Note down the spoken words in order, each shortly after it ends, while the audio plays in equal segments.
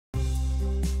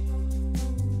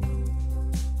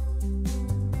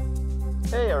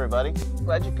Hey everybody,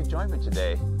 glad you could join me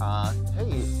today.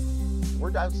 Hey,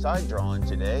 we're outside drawing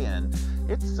today and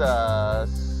it's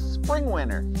spring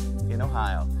winter in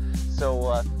Ohio.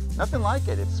 So nothing like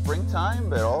it. It's springtime,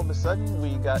 but all of a sudden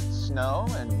we got snow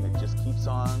and it just keeps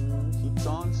on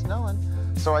snowing.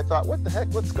 So I thought, what the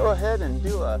heck, let's go ahead and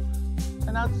do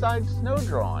an outside snow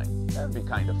drawing. That'd be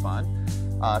kind of fun.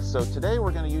 So today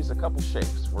we're going to use a couple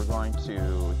shapes. We're going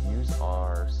to use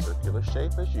our circular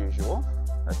shape as usual.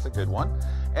 That's a good one.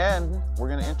 And we're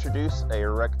going to introduce a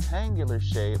rectangular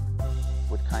shape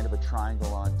with kind of a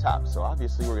triangle on top. So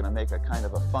obviously we're going to make a kind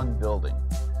of a fun building.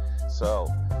 So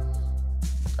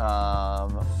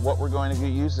what we're going to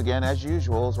use again as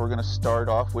usual is we're going to start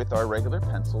off with our regular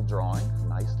pencil drawing.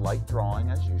 Nice light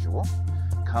drawing as usual.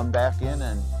 Come back in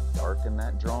and darken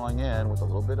that drawing in with a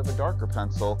little bit of a darker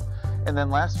pencil. And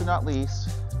then last but not least,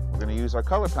 we're going to use our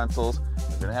color pencils.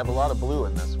 We're going to have a lot of blue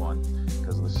in this one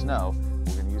because of the snow.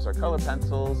 We're going to use our color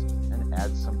pencils and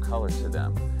add some color to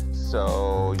them.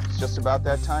 So it's just about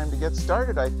that time to get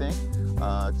started, I think.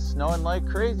 It's snowing like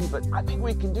crazy, but I think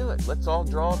we can do it. Let's all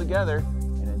draw together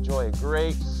and enjoy a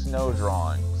great snow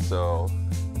drawing. So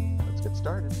let's get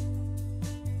started.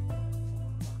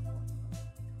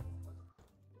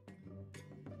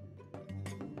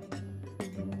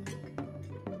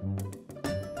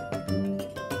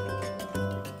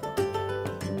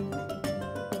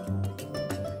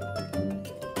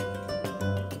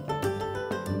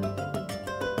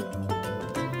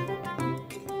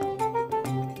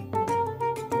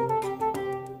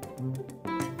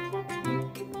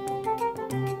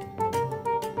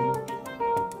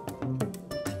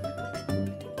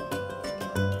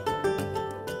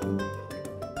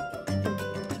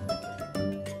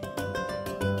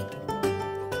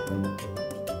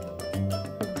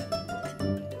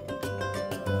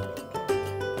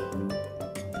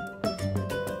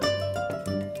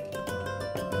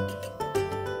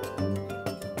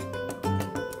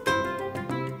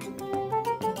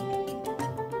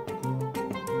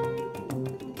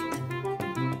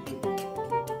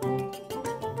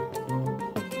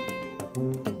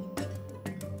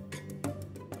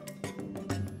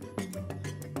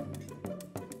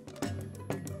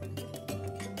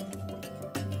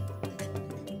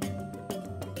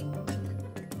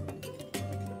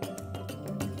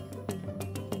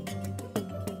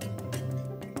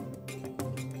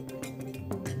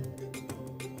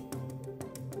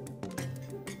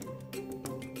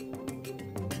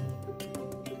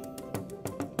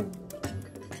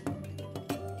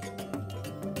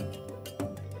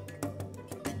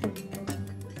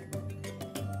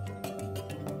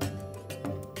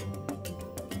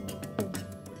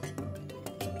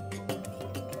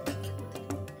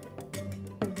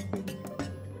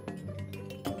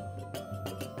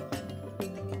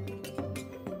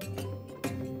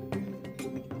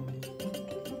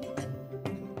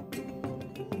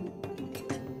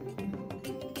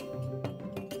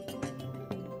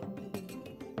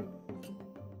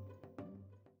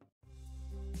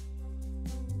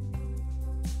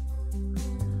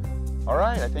 All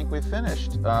right, I think we've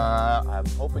finished. I'm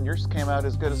hoping yours came out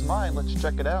as good as mine. Let's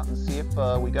check it out and see if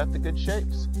we got the good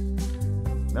shapes.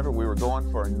 Remember, we were going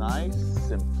for a nice,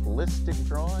 simplistic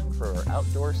drawing for our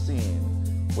outdoor scene.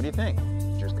 What do you think?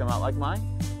 Did yours come out like mine?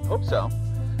 Hope so.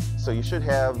 So you should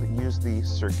have used the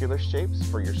circular shapes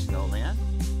for your snowman.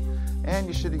 And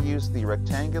you should have used the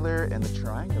rectangular and the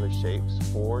triangular shapes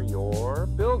for your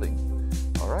building.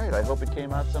 All right, I hope it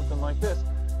came out something like this.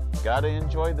 Gotta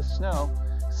enjoy the snow.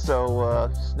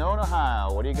 So, snow in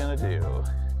Ohio, what are you gonna do?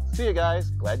 See you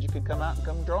guys. Glad you could come out and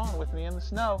come drawing with me in the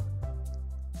snow.